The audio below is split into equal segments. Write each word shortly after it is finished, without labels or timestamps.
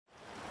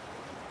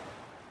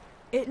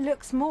It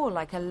looks more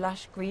like a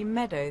lush green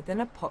meadow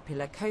than a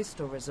popular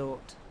coastal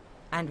resort.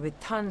 And with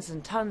tons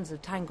and tons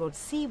of tangled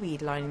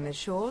seaweed lining the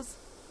shores,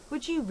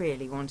 would you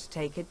really want to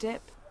take a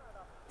dip?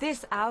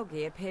 This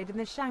algae appeared in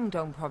the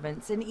Shandong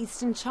province in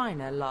eastern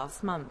China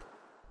last month.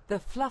 The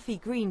fluffy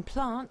green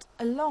plant,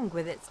 along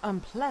with its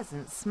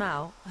unpleasant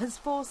smell, has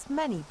forced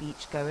many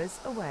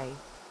beachgoers away.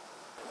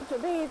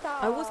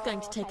 I was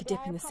going to take a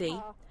dip in the sea,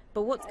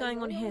 but what's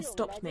going on here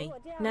stopped me.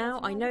 Now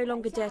I no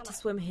longer dare to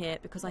swim here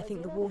because I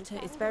think the water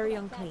is very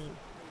unclean.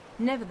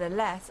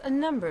 Nevertheless, a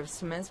number of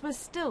swimmers were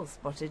still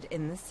spotted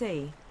in the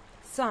sea.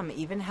 Some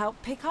even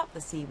helped pick up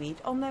the seaweed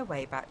on their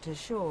way back to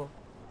shore.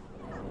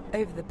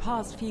 Over the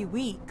past few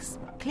weeks,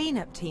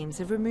 cleanup teams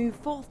have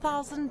removed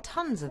 4,000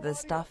 tons of the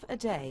stuff a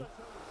day.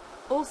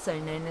 Also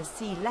known as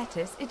sea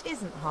lettuce, it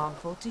isn't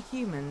harmful to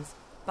humans,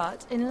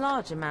 but in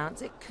large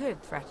amounts it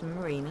could threaten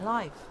marine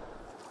life.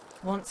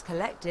 Once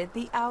collected,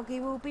 the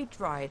algae will be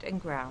dried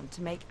and ground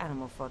to make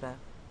animal fodder.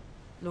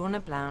 Lorna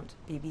Blount,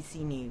 BBC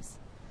News.